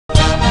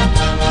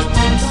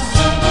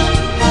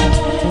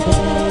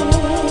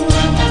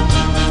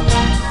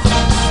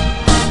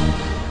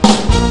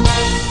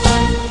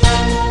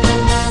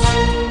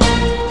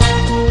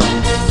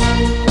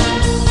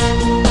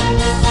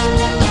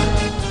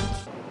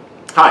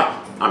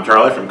Hi, I'm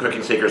Charlie from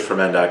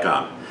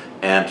CookingSecretsForMen.com,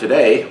 and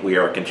today we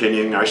are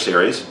continuing our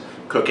series,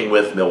 Cooking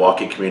with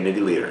Milwaukee Community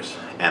Leaders.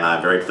 And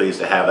I'm very pleased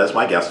to have as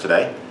my guest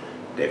today,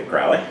 David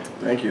Crowley.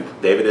 Thank you.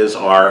 David is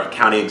our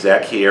county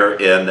exec here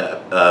in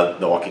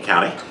Milwaukee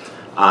County.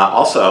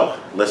 Also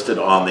listed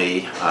on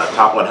the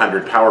top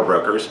 100 power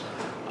brokers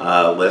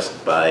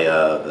list by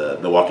the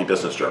Milwaukee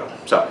Business Journal.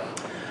 So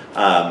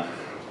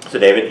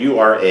David, you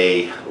are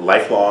a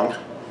lifelong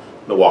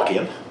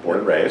Milwaukeean, born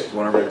and raised.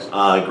 Born and raised.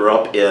 Grew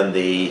up in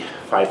the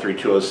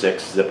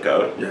 53206 zip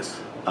code. Yes.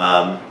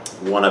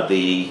 One of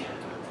the,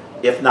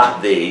 if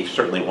not the,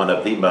 certainly one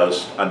of the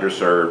most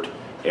underserved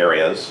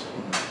areas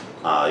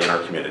in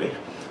our community.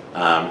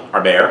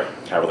 Our mayor,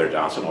 Cavalier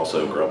Johnson,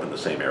 also grew up in the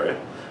same area.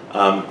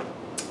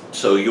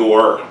 So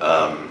your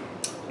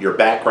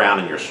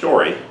background and your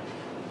story,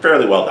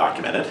 fairly well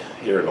documented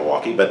here in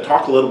Milwaukee, but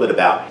talk a little bit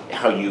about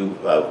how you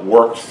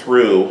worked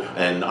through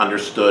and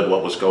understood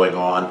what was going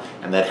on,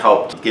 and that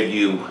helped give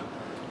you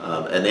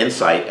an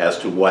insight as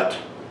to what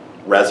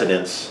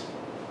residents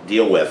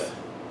deal with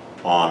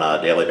on a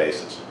daily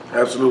basis.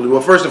 Absolutely. Well,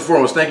 first and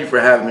foremost, thank you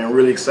for having me. I'm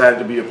really excited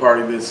to be a part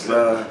of this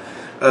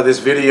this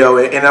video,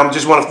 and I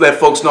just want to let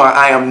folks know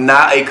I am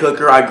not a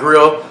cooker. I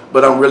grill,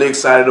 but I'm really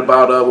excited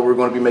about what we're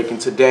going to be making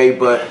today.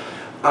 But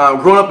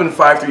growing up in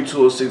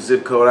 53206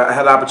 zip code, I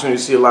had the opportunity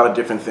to see a lot of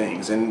different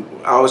things, and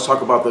I always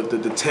talk about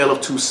the tale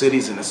of two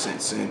cities in a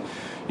sense. And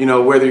you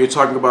know, whether you're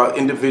talking about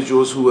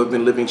individuals who have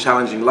been living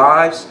challenging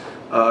lives,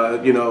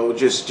 you know,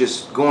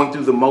 just going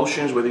through the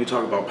motions, whether you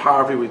talk about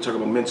poverty, whether you talk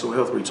about mental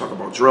health, whether you talk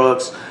about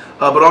drugs,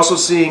 but also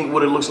seeing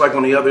what it looks like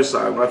on the other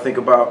side. When I think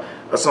about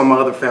some of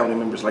my other family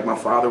members, like my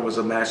father was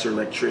a master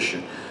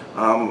electrician.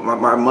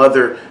 My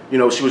mother, you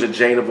know, she was a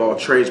Jane of all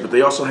trades, but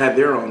they also had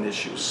their own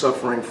issues,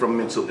 suffering from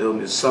mental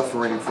illness,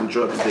 suffering from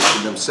drug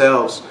addiction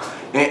themselves.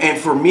 And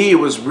for me, it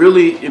was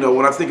really, you know,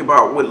 when I think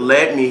about what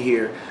led me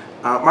here,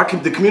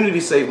 the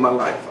community saved my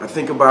life. I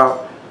think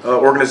about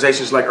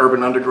organizations like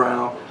Urban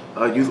Underground,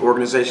 youth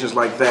organizations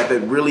like that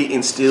really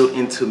instilled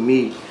into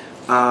me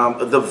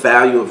the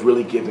value of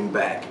really giving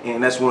back.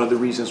 And that's one of the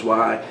reasons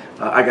why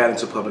I got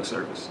into public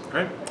service.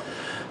 Right.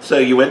 So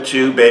you went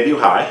to Bayview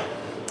High,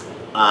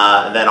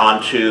 and then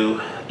on to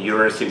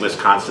University of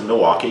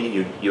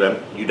Wisconsin-Milwaukee,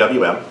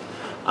 UWM,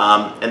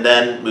 and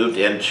then moved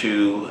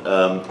into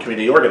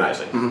community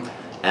organizing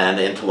and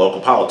into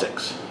local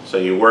politics. So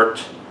you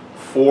worked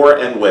for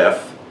and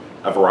with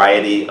a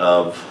variety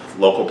of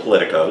local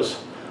politicos,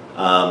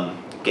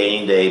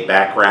 gained a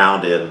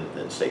background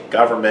in state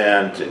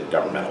government, in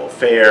governmental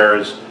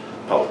affairs,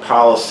 public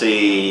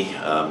policy,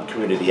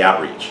 community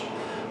outreach.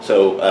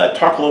 So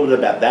talk a little bit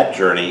about that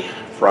journey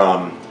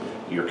from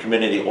your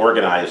community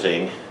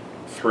organizing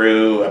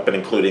through up and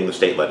including the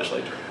state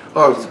legislature.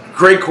 Oh,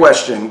 great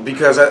question,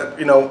 because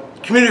you know,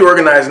 community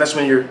organizing, that's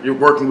when you're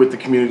working with the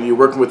community, you're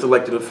working with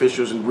elected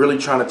officials and really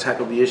trying to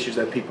tackle the issues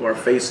that people are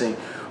facing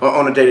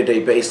on a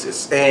day-to-day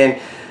basis. And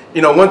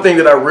you know, one thing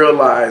that I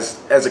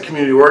realized as a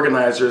community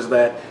organizer is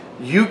that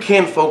you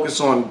can't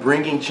focus on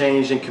bringing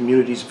change in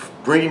communities,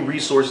 bringing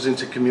resources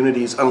into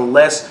communities,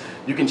 unless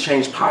you can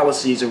change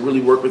policies and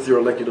really work with your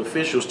elected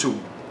officials to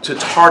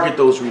target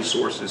those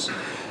resources.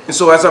 And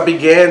so as I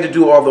began to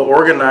do all the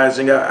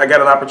organizing, I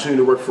got an opportunity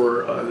to work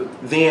for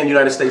then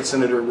United States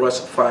Senator Russ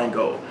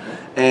Feingold,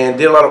 and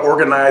did a lot of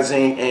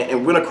organizing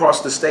and went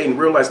across the state and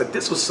realized that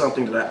this was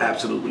something that I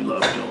absolutely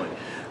loved doing.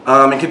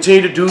 And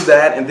continue to do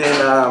that, and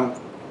then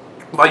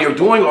while you're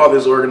doing all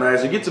this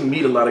organizing, you get to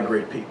meet a lot of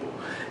great people.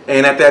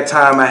 And at that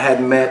time, I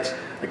had met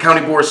the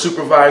county board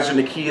supervisor,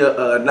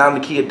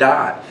 Nakia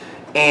Dodd.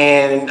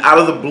 And out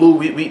of the blue,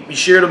 we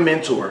shared a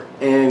mentor.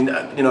 And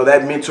you know,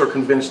 that mentor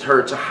convinced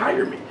her to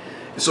hire me.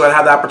 And so I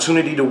had the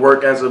opportunity to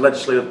work as a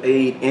legislative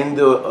aide in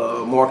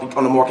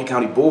on the Milwaukee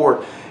County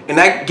Board. And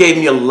that gave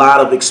me a lot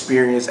of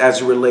experience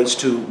as it relates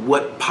to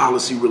what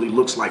policy really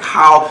looks like,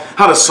 how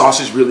the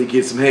sausage really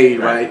gets made,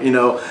 right? You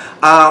know,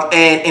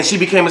 and she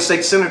became a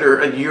state senator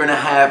a year and a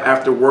half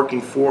after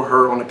working for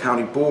her on the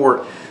county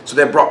board. So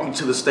that brought me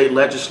to the state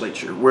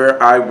legislature,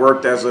 where I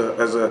worked as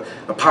a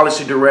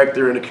policy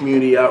director and a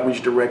community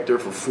outreach director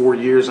for 4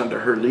 years under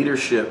her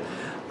leadership.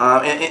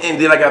 And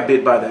then I got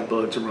bit by that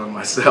bug to run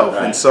myself.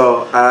 Right. And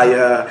so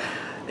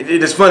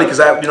it's funny because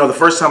you know, the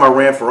first time I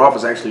ran for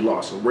office, I actually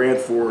lost. I ran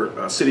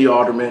for city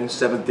alderman,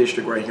 7th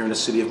district, right here in the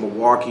city of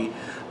Milwaukee,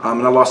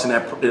 and I lost in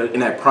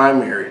that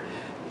primary.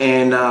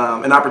 And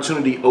an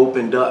opportunity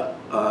opened up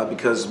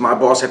because my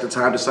boss at the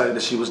time decided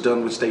that she was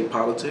done with state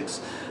politics.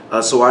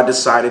 So I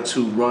decided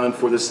to run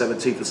for the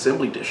 17th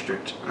Assembly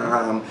District.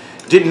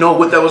 Didn't know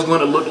what that was going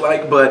to look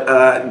like,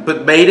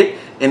 but made it.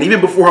 And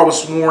even before I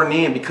was sworn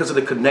in, because of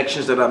the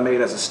connections that I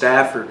made as a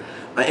staffer,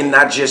 and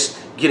not just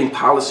getting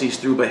policies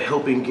through, but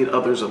helping get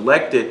others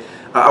elected,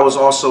 I was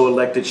also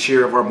elected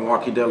chair of our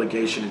Milwaukee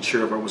delegation and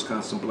chair of our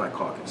Wisconsin Black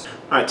Caucus.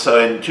 All right, so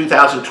in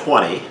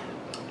 2020,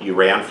 you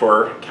ran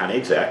for county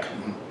exec.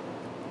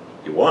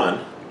 You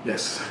won.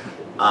 Yes.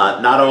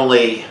 Not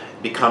only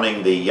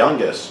becoming the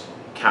youngest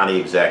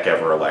county exec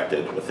ever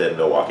elected within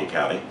Milwaukee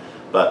County,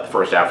 but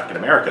first African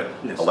American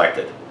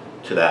elected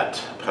to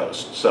that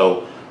post.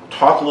 So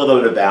talk a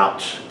little bit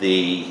about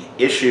the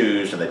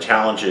issues and the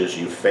challenges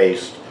you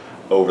faced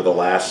over the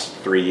last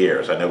 3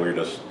 years. I know we were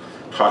just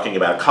talking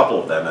about a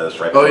couple of them as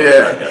right. Oh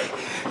yeah.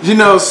 You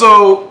know,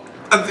 so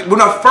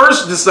when I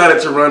first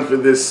decided to run for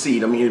this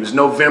seat, I mean, it was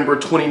November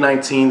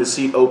 2019, the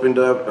seat opened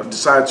up, I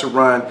decided to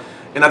run,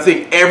 and I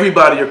think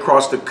everybody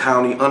across the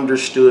county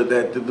understood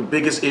that the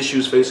biggest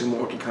issues facing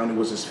Milwaukee County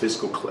was this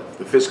fiscal cliff,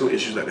 the fiscal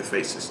issues that it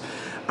faces.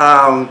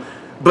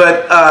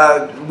 But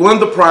won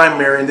the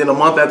primary, and then a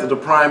month after the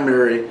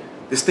primary,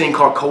 this thing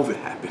called COVID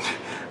happened.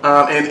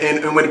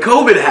 And when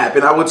COVID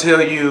happened, I would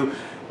tell you,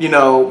 you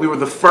know, we were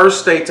the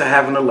first state to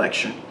have an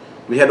election.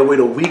 We had to wait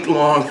a week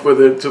long for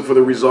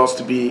the results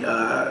to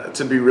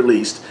be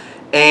released,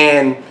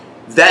 and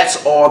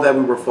that's all that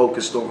we were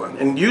focused on.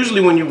 And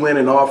usually, when you win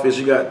in office,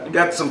 you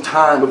got some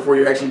time before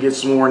you actually get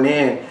sworn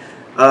in.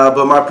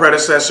 But my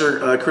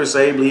predecessor, Chris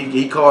Abley,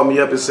 he called me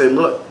up and said,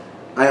 "Look,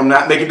 I am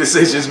not making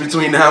decisions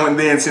between now and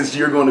then since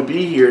you're going to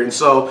be here." And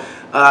so,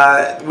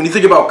 when you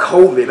think about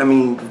COVID, I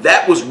mean,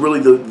 that was really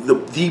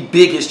the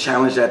biggest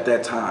challenge at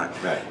that time.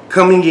 Right.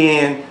 Coming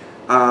in.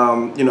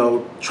 You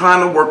know,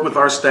 trying to work with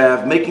our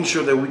staff, making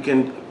sure that we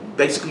can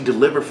basically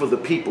deliver for the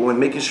people and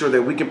making sure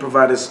that we can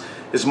provide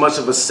as much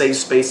of a safe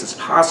space as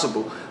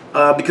possible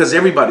because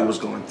everybody was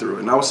going through it.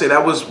 And I would say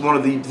that was one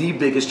of the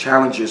biggest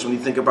challenges when you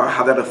think about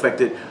how that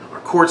affected our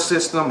court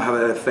system, how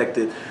that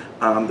affected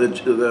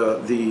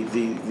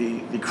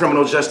the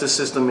criminal justice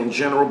system in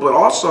general, but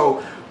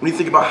also when you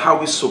think about how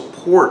we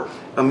support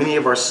many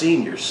of our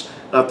seniors.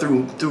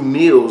 Through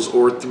meals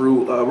or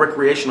through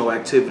recreational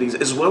activities,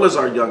 as well as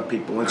our young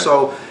people. And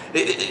so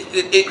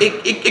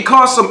it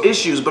caused some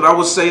issues, but I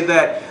would say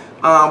that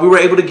we were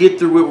able to get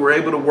through it. We were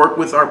able to work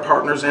with our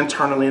partners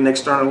internally and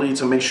externally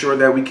to make sure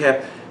that we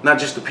kept not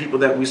just the people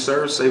that we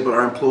serve safe, but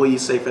our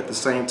employees safe at the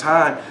same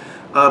time.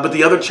 But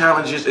the other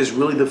challenge is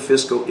really the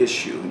fiscal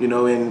issue. You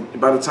know, and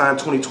by the time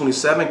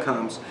 2027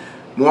 comes,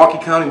 Milwaukee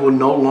County will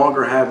no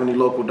longer have any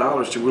local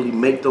dollars to really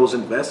make those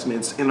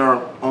investments in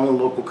our own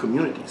local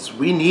communities.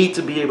 We need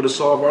to be able to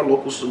solve our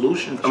local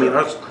solutions. Sure. I mean,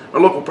 our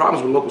local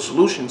problems with local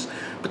solutions,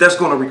 but that's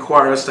going to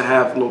require us to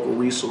have local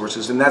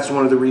resources. And that's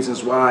one of the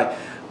reasons why,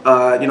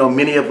 you know,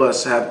 many of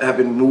us have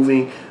been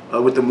moving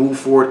with the Move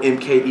Forward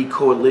MKE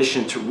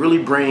Coalition to really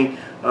bring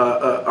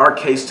our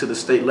case to the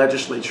state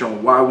legislature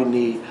on why we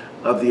need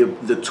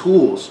the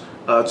tools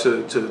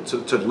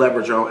to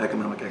leverage our own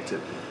economic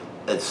activity.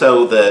 And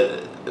so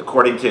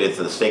according to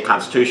the state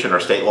constitution or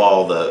state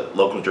law, the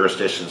local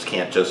jurisdictions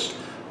can't just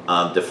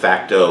de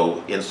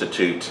facto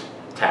institute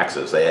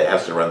taxes. It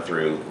has to run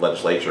through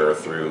legislature or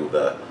through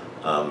the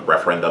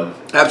referendum.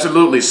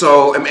 Absolutely.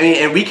 So, I mean,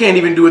 and we can't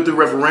even do it through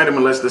referendum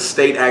unless the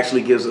state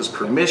actually gives us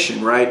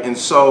permission, right? And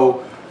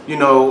so, you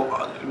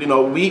know,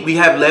 we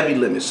have levy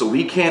limits, so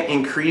we can't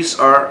increase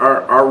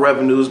our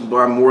revenues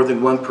by more than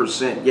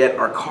 1%. Yet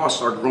our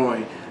costs are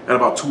growing at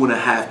about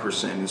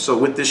 2.5%. And so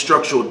with this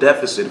structural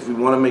deficit, if we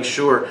want to make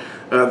sure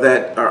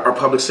that our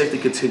public safety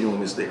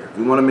continuum is there, if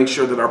we want to make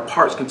sure that our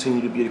parks continue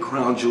to be the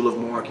crown jewel of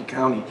Milwaukee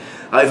County,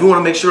 if we want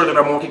to make sure that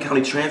our Milwaukee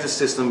County transit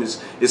system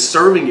is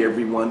serving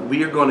everyone,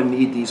 we are going to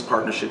need these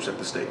partnerships at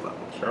the state level.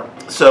 Sure.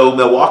 So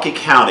Milwaukee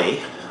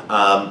County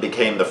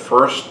became the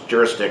first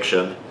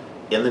jurisdiction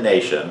in the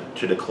nation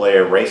to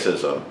declare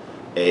racism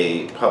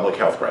a public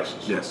health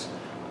crisis. Yes.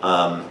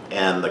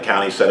 And the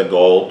county set a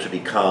goal to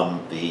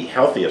become the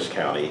healthiest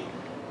county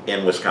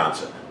in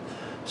Wisconsin.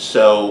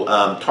 So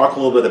talk a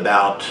little bit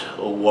about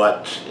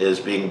what is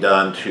being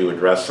done to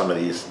address some of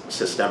these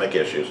systemic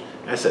issues.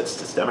 I said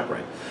systemic,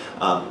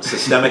 right?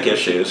 Systemic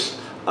issues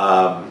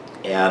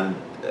and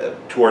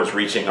towards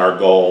reaching our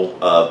goal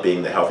of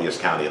being the healthiest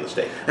county in the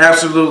state.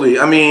 Absolutely.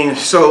 I mean,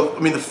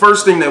 the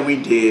first thing that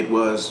we did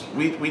was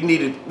we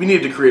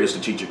needed to create a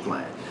strategic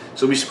plan.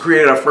 So we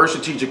created our first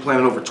strategic plan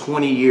in over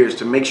 20 years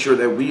to make sure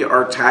that we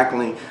are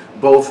tackling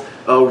both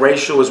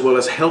racial as well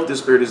as health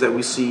disparities that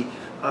we see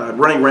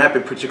running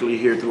rampant, particularly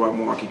here throughout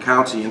Milwaukee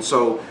County. And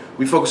so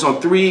we focus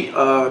on three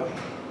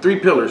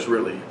pillars,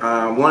 really.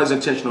 One is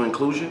intentional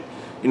inclusion.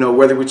 You know,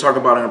 whether we talk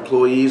about our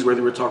employees,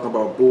 whether we're talking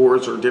about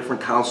boards or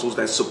different councils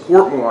that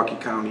support Milwaukee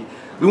County,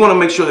 we want to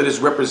make sure that it's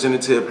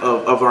representative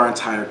of our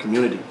entire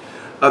community.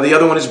 The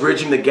other one is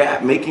bridging the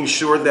gap, making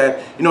sure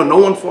that, you know, no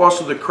one falls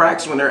through the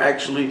cracks when they're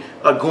actually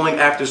going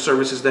after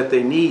services that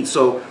they need.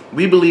 So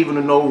we believe in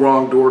a no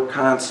wrong door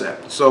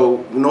concept.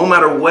 So no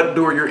matter what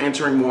door you're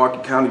entering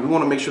Milwaukee County, we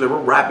want to make sure that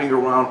we're wrapping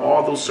around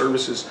all those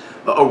services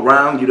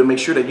around you to make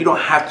sure that you don't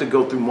have to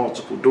go through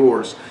multiple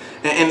doors.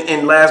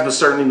 And last but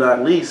certainly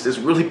not least is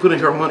really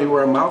putting our money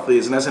where our mouth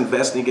is, and that's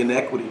investing in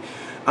equity.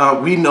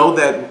 We know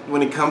that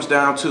when it comes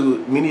down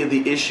to many of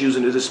the issues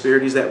and the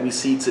disparities that we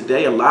see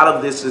today, a lot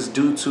of this is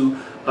due to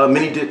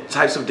many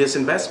types of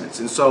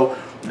disinvestments. And so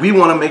we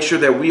want to make sure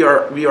that we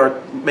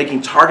are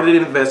making targeted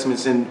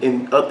investments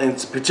in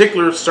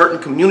particular certain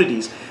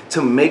communities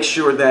to make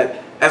sure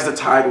that as the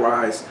tide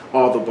rises,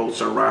 all the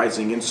boats are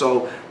rising. And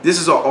so this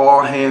is an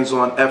all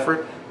hands-on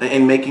effort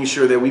in making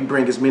sure that we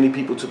bring as many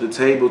people to the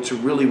table to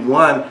really,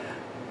 one,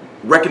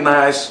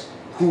 recognize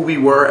who we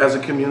were as a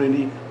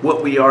community,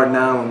 what we are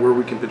now, and where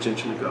we can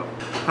potentially go.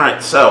 All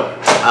right, so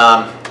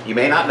you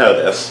may not know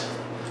this,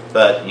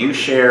 but you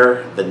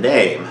share the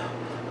name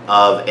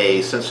of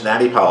a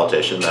Cincinnati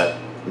politician that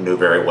you knew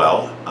very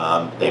well.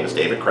 Name is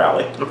David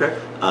Crowley. Okay.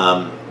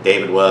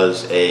 David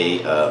was a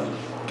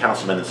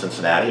councilman in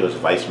Cincinnati. He was a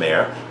vice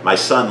mayor. My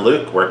son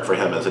Luke worked for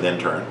him as an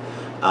intern,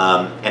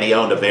 and he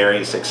owned a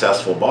very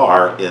successful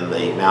bar in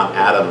the Mount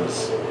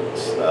Adams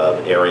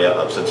area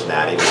of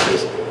Cincinnati, which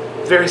is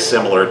very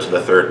similar to the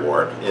Third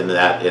Ward in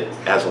that it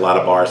has a lot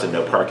of bars and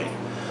no parking.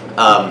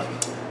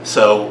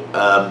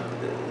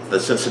 The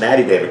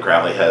Cincinnati David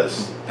Crowley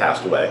has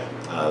passed away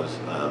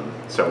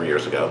several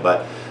years ago.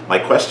 But my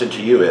question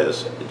to you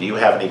is, do you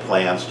have any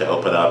plans to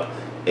open up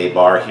a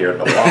bar here in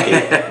Milwaukee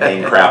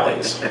named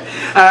Crowley's?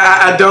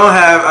 I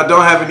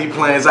don't have any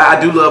plans. I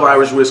do love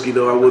Irish whiskey,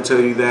 though. I will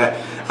tell you that.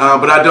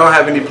 But I don't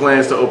have any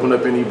plans to open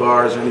up any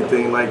bars or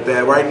anything like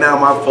that. Right now,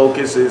 my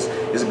focus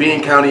is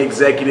being county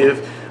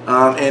executive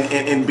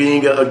and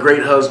being a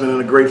great husband and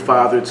a great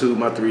father to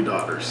my 3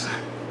 daughters.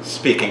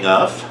 Speaking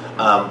of,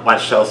 why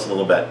don't you tell us a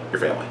little bit your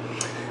family?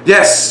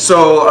 Yes,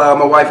 so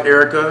my wife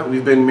Erica,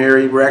 we've been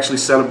married. We're actually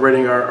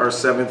celebrating our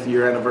 7th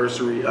year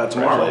anniversary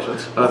tomorrow.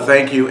 Congratulations.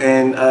 Thank you.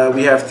 And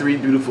we have 3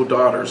 beautiful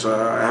daughters.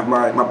 I have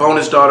my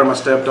bonus daughter, my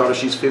stepdaughter.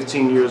 She's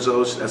 15 years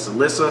old. That's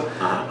Alyssa.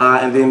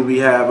 And then we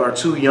have our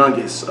 2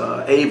 youngest,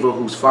 Ava,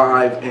 who's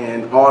 5,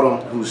 and Autumn,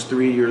 who's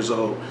 3 years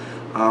old.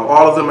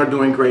 All of them are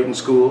doing great in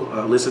school.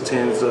 Alyssa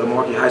attends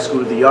Milwaukee High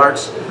School of the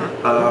Arts.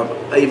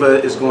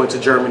 Ava is going to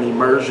German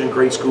Immersion,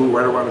 great school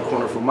right around the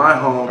corner from my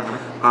home.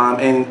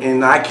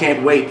 And I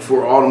can't wait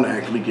for Autumn to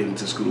actually get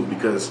into school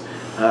because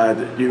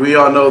we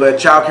all know that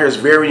childcare is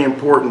very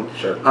important,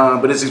 Sure.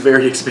 But it's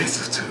very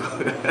expensive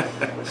too.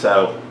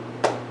 So,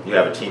 you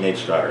have a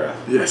teenage daughter, huh?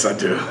 Yes, I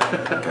do.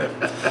 Okay.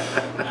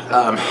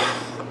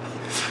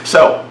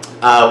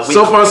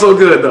 So far so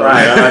good though.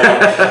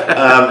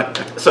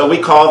 Right. So we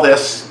call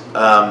this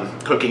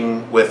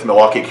Cooking with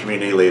Milwaukee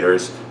Community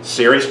Leaders,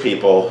 serious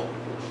people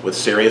with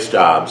serious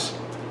jobs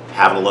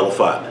having a little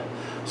fun.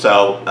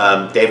 So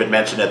David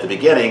mentioned at the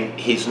beginning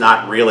he's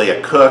not really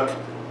a cook.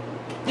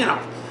 You know,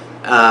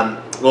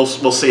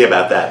 we'll see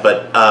about that.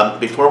 But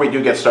before we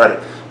do get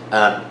started,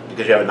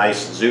 because you have a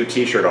nice zoo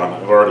T-shirt on,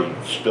 I've already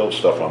spilled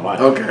stuff on mine.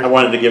 Okay. I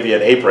wanted to give you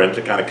an apron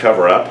to kind of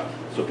cover up.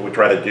 So what we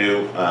try to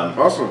do.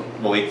 Awesome.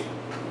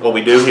 What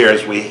we do here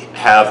is we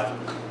have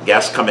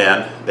guests come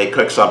in, they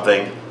cook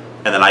something,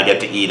 and then I get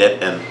to eat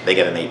it, and they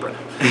get an apron.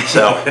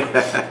 So,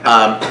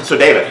 so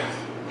David,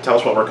 tell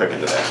us what we're cooking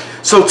today.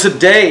 So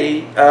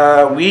today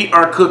we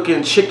are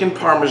cooking chicken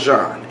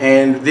parmesan,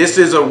 and this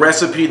is a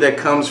recipe that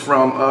comes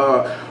from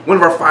one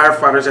of our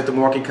firefighters at the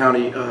Milwaukee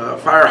County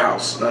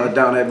Firehouse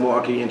down at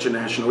Milwaukee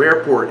International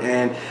Airport.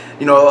 And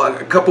you know,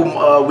 a couple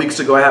weeks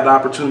ago, I had the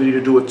opportunity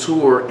to do a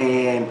tour,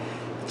 and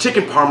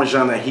chicken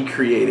parmesan that he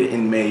created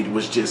and made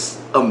was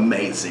just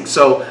amazing.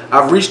 So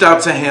I've reached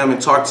out to him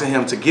and talked to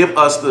him to give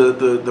us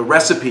the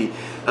recipe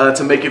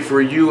to make it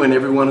for you and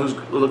everyone who's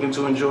looking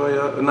to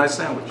enjoy a nice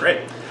sandwich.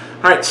 Great.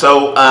 All right,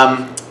 so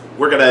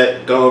we're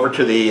gonna go over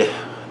to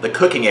the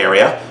cooking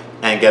area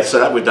and get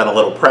set up. We've done a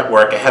little prep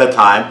work ahead of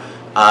time.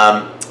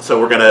 So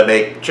we're gonna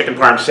make chicken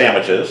parm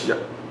sandwiches.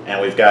 Yep.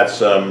 And we've got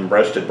some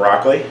roasted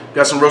broccoli.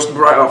 Got some roasted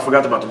broccoli. Oh, I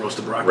forgot about the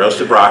roasted broccoli.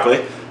 Roasted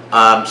broccoli.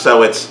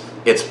 So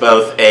it's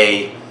both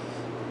a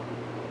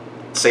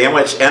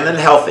sandwich and then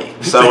healthy.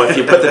 So if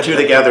you put the two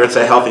together, it's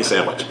a healthy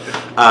sandwich.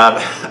 All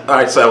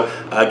right, so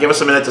give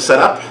us a minute to set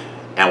up,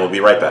 and we'll be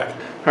right back.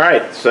 All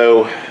right,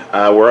 so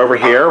we're over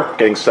here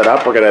getting set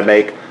up. We're going to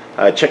make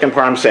chicken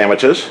parm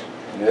sandwiches,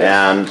 yes.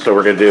 And so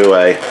we're going to do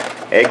a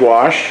egg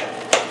wash.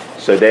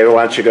 So David,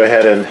 why don't you go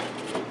ahead and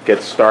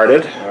get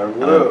started? I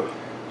will.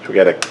 So we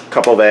got a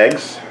couple of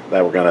eggs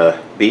that we're going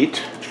to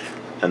beat,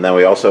 and then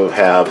we also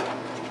have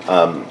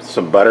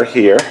some butter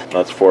here.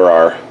 That's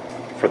for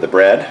the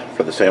bread,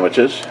 for the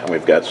sandwiches, and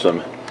we've got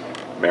some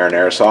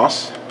marinara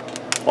sauce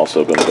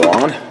also going to go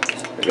on.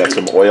 We've got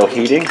some oil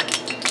heating,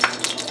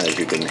 as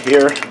you can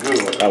hear.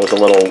 That was a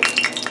little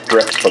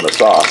drip from the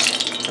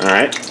sauce. All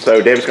right,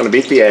 so David's going to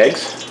beat the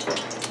eggs,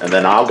 and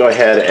then I'll go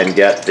ahead and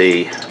get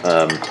the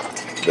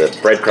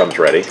breadcrumbs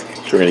ready.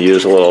 So we're going to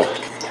use a little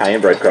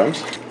Italian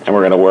breadcrumbs, and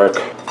we're going to work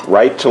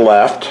right to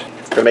left.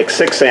 We're going to make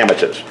 6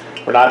 sandwiches.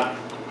 We're not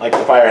like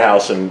the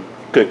firehouse and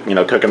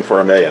cooking for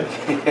a million.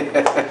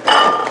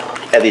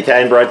 At the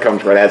Italian breadcrumbs,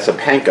 we're going to add some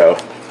panko,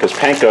 because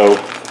panko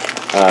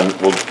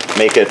will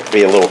make it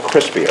be a little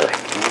crispier,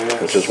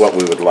 yes. Which is what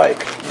we would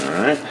like. All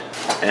right,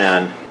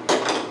 and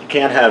you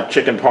can't have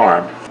chicken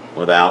parm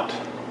without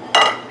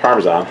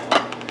Parmesan,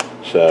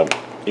 so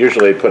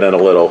usually put in a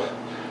little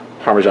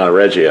Parmigiano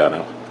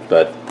Reggiano,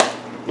 but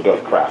we'll go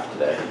with Kraft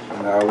today.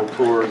 Now we'll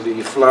pour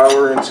the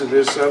flour into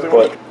this other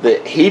one.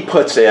 He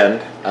puts in,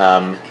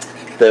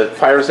 the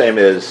fire's name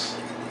is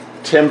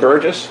Tim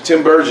Burgess?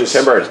 Tim Burgess.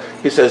 Tim Burgess.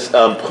 He says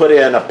put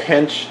in a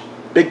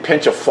big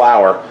pinch of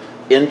flour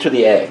into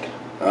the egg.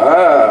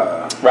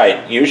 Ah.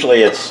 Right.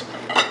 Usually it's,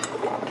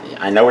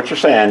 I know what you're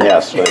saying,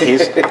 yes. But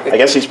I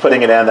guess he's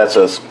putting it in. That's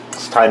a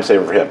time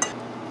saver for him.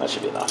 That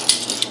should be enough.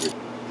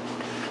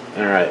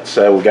 All right,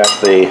 so we got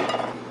the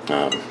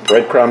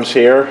breadcrumbs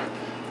here,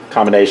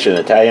 combination of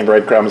Italian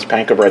breadcrumbs,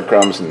 panko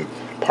breadcrumbs, and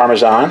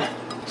Parmesan.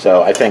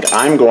 So I think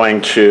I'm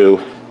going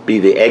to be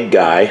the egg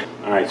guy.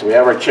 All right, so we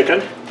have our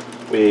chicken.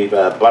 We've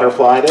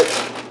butterflied it,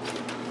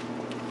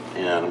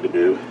 and I'm going to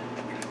do.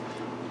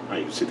 Oh,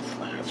 you can see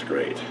that's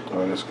great.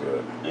 Oh, that's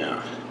good.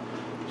 Yeah.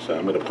 So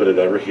I'm going to put it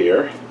over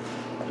here,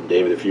 and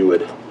David, if you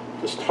would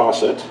just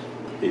toss it.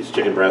 These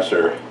chicken breasts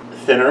are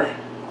thinner.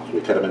 So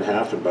we cut them in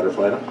half and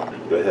butterfly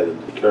them. Go ahead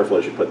and be careful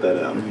as you put that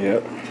in.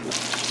 Yep.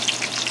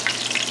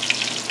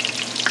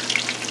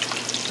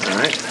 All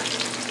right.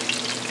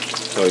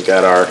 So we've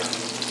got our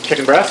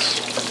chicken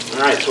breasts.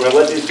 All right, so we'll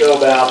let these go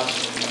about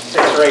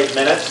 6 or 8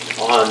 minutes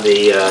on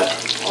the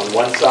on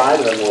one side,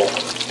 and then we'll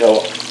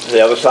go to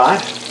the other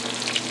side.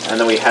 And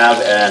then we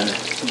have an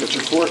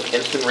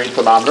instant read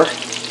thermometer.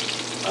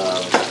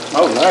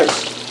 Oh,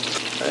 nice.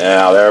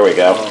 Yeah, there we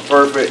go. Oh,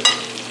 perfect.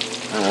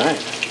 All right.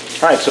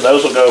 All right, so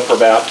those will go for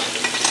about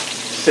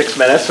 6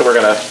 minutes. So we're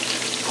going to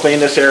clean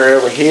this area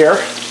over here,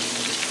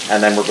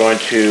 and then we're going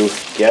to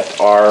get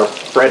our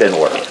bread in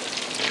order.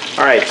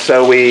 All right,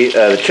 so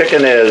the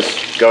chicken is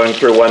going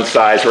through one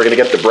side, so we're going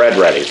to get the bread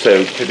ready.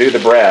 So to do the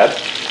bread,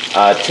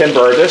 Tim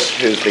Burgess,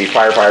 who's the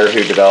firefighter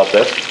who developed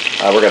this,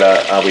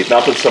 we've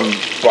melted some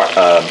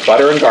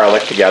butter and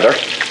garlic together,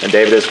 and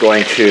David is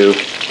going to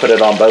put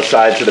it on both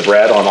sides of the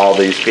bread on all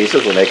these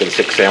pieces. We're making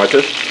 6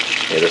 sandwiches.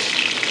 You just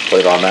put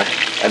it on there.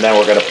 And then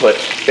we're going to put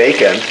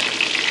bacon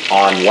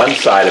on one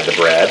side of the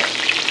bread,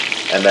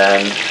 and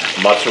then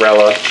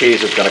mozzarella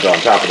cheese is going to go on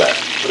top of that.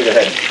 We're going to go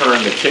ahead and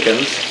turn the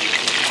chickens.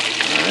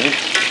 All right.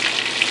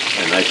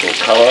 A nice little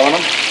color on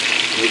them.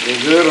 Looking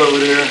good over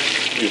there.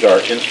 Use our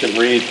instant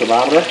read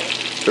thermometer.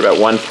 It's about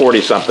 140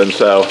 something,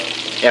 so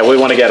yeah, we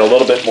want to get a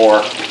little bit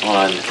more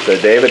on. So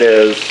David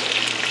is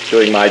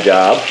doing my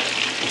job.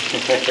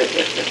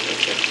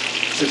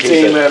 It's a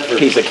team effort.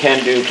 He's a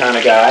can-do kind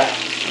of guy.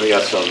 We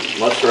got some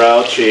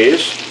mozzarella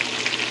cheese.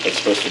 It's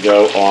supposed to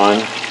go on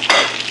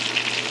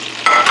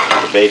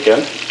the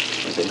bacon.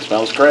 Everything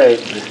smells great.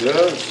 It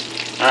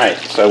does. All right,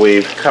 so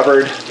we've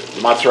covered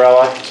the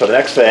mozzarella. So the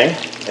next thing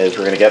is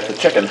we're going to get the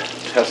chicken.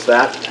 Test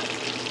that.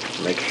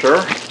 Make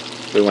sure.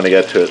 We want to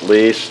get to at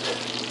least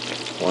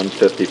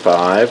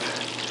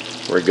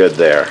 155. We're good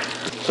there.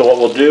 So what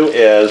we'll do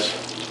is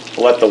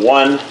we'll let the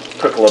one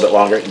cook a little bit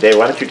longer. Dave,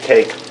 why don't you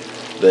take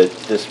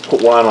just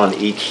put one on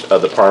each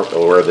of the part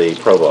or the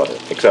provolone,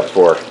 except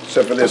for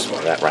this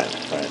one. That right.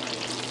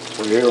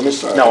 We're here on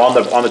this side. No, on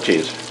the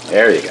cheese.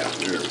 There you go.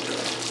 There we go.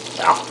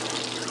 Wow.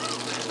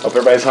 Hope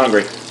everybody's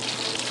hungry.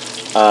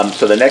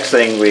 So the next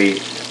thing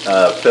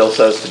Phil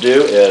says to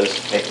do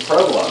is make the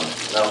provolone.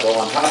 That'll go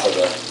on top of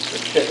the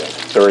chicken.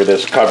 So we're going to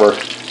just cover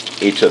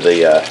each of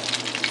the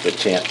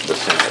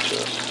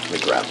sandwiches. Let me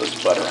grab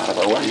this butter out of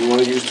our way. You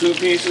want to use 2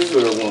 pieces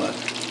or 1?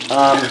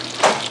 I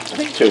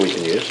think 2 we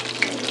can use.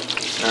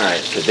 All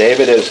right, so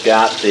David has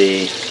got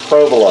the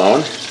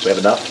provolone. Do we have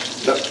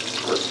enough? Yep.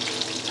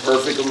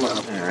 Perfect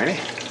amount. All righty.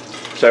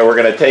 So we're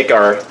going to take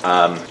our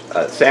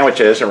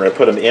sandwiches and we're going to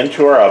put them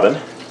into our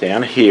oven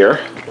down here.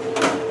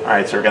 All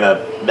right, so we're going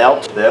to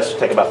melt this.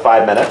 Take about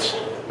 5 minutes,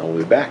 and we'll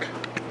be back.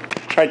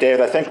 All right, David,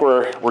 I think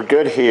we're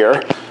good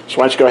here. So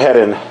why don't you go ahead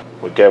and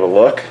we'll give a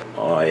look.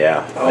 Oh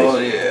yeah. Oh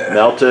nice yeah.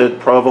 Melted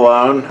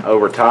provolone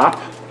over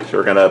top. So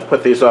we're going to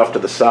put these off to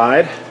the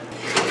side.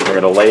 We're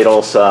going to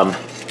ladle some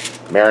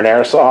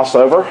marinara sauce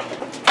over.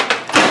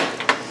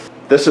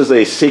 This is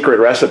a secret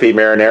recipe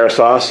marinara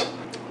sauce.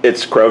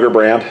 It's Kroger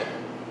brand.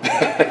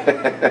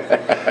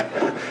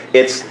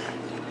 It's,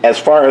 as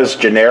far as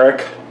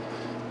generic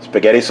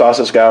spaghetti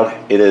sauces go,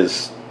 it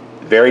is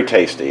very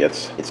tasty.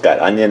 It's got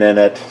onion in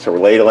it, so we're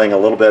ladling a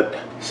little bit.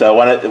 So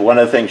one of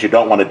the things you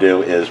don't want to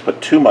do is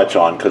put too much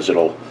on because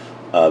it'll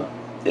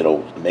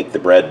make the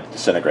bread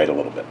disintegrate a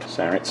little bit.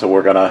 So, all right, so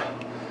we're gonna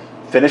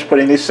finish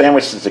putting these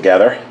sandwiches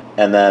together,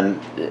 and then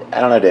I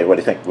don't know, Dave. What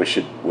do you think?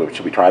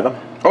 Should we try them?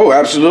 Oh,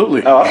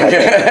 absolutely. Oh, okay.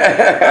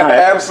 All right.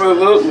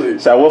 Absolutely.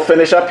 So we'll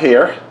finish up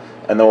here,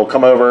 and then we'll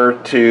come over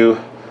to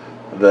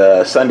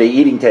the Sunday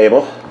eating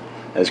table,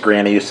 as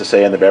Granny used to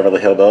say in the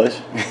Beverly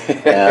Hillbillies,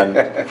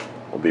 and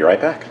we'll be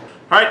right back.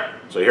 All right,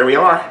 so here we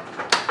are.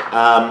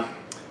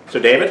 So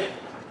David,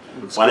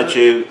 why don't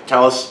you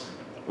tell us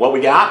what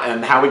we got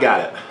and how we got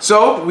it?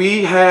 So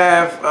we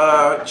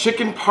have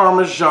chicken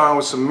parmesan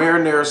with some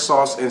marinara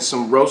sauce and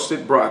some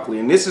roasted broccoli,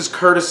 and this is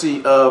courtesy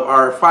of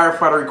our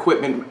firefighter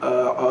equipment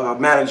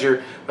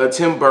manager,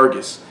 Tim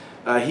Burgess.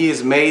 He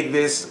has made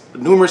this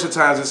numerous of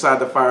times inside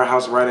the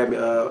firehouse right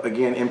at,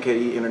 again,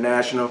 MKE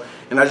International.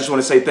 And I just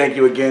want to say thank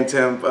you again,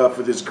 Tim,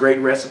 for this great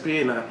recipe,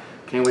 and I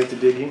can't wait to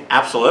dig in.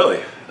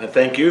 Absolutely. And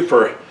thank you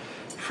for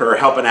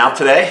helping out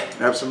today.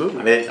 Absolutely.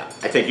 I mean,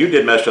 I think you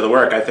did most of the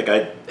work. I think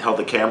I held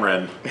the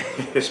camera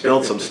and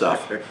spilled some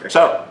stuff.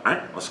 So, all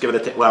right, let's give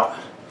it a well.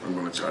 I'm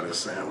going to try this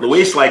sandwich.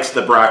 Luis likes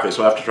the broccoli,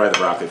 so I have to try the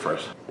broccoli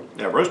first.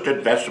 Yeah,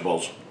 roasted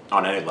vegetables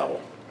on any level,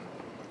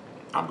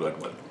 I'm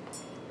good with.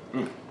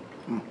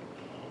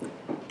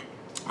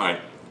 All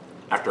right,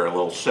 after a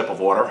little sip of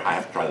water, I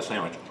have to try the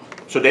sandwich.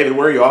 So David,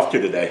 where are you off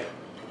to today?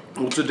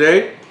 Well,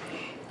 today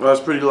Well, it's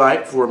pretty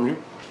light for me.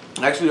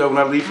 Actually, when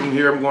I leave from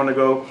here, I'm going to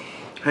go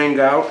hang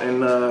out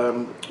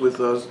and with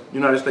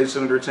United States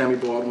Senator Tammy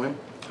Baldwin.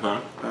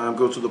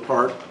 Go to the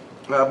park.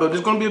 But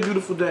it's going to be a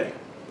beautiful day.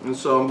 And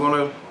so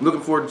I'm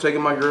looking forward to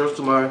taking my girls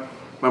to my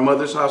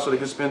mother's house so they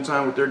can spend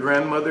time with their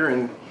grandmother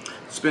and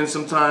spend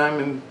some time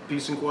in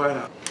peace and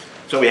quiet.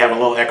 So we have a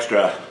little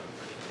extra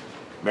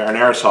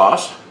marinara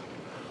sauce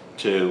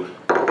to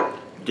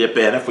dip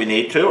in if we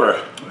need to, or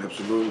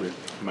Absolutely.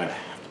 might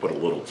have to put a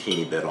little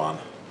teeny bit on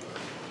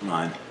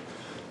mine.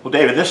 Well,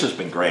 David, this has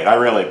been great. I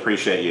really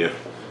appreciate you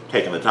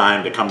taking the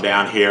time to come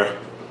down here.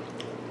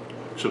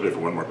 Should be for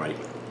one more bite.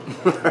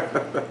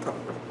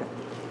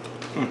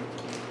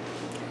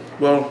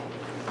 Well,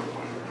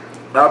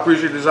 I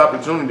appreciate this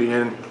opportunity,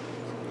 and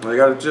I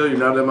got to tell you,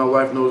 now that my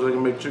wife knows I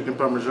can make chicken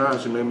parmesan,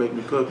 she may make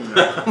me cook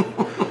now.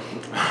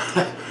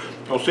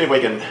 We'll see if we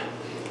can.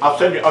 I'll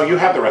send you. Oh, you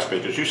have the recipe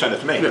because you sent it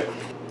to me. Yeah.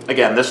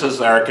 Again, this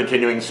is our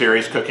continuing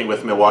series, Cooking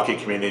with Milwaukee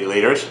Community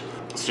Leaders.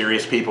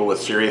 Serious people with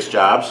serious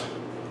jobs,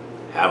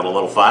 having a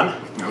little fun,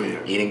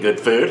 eating good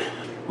food.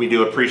 We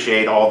do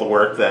appreciate all the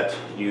work that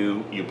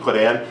you put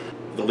in.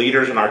 The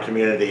leaders in our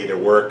community, their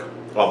work,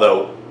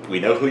 although we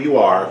know who you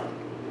are,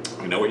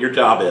 we know what your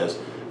job is,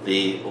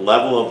 the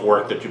level of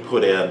work that you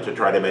put in to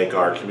try to make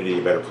our community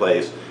a better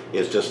place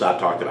is just not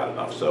talked about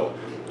enough. So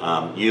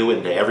you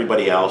and to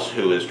everybody else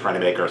who is trying to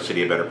make our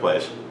city a better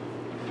place,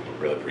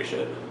 really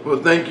appreciate it. Well,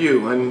 thank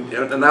you,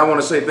 and I want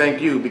to say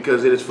thank you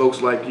because it is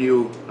folks like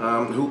you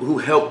who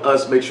help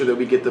us make sure that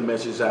we get the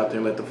message out there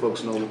and let the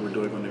folks know what we're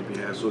doing on their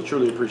behalf. So I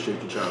truly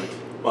appreciate you, Charlie.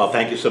 Well,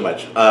 thank you so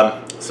much.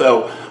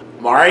 So,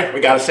 Mari,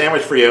 we got a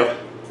sandwich for you.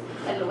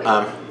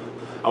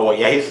 Oh, well,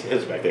 yeah,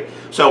 he's back there.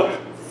 So,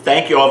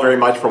 thank you all very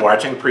much for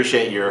watching.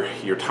 Appreciate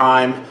your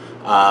time.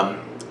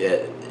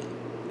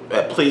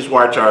 Please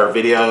watch our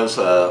videos,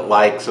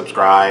 like,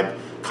 subscribe,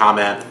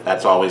 comment.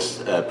 That's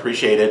always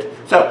appreciated.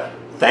 So,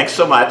 thanks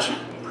so much.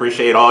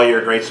 Appreciate all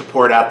your great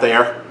support out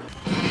there.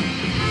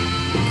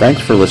 Thanks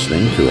for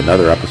listening to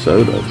another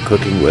episode of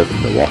Cooking with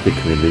Milwaukee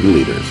Community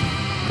Leaders.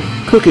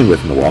 Cooking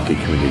with Milwaukee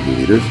Community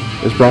Leaders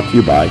is brought to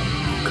you by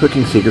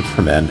Cooking Secrets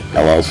for Men,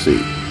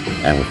 LLC,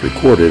 and was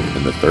recorded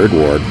in the 3rd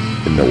Ward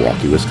in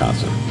Milwaukee,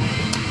 Wisconsin.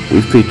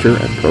 We feature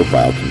and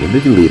profile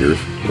community leaders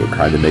who are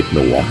trying to make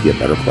Milwaukee a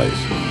better place.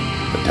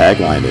 The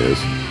tagline is,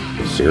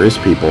 serious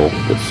people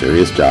with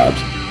serious jobs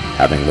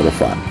having a little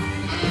fun.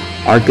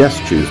 Our guests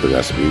choose the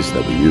recipes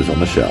that we use on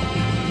the show.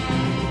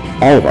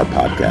 All of our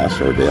podcasts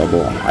are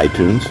available on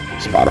iTunes,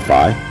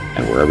 Spotify,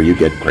 and wherever you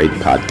get great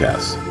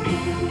podcasts.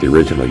 The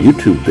original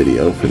YouTube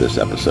video for this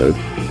episode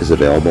is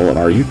available on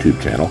our YouTube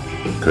channel,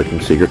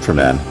 Cooking Secrets for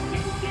Men,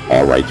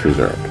 all rights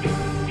reserved.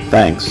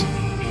 Thanks,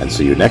 and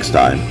see you next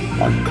time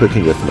on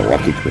Cooking with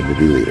Milwaukee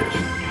Community Leaders.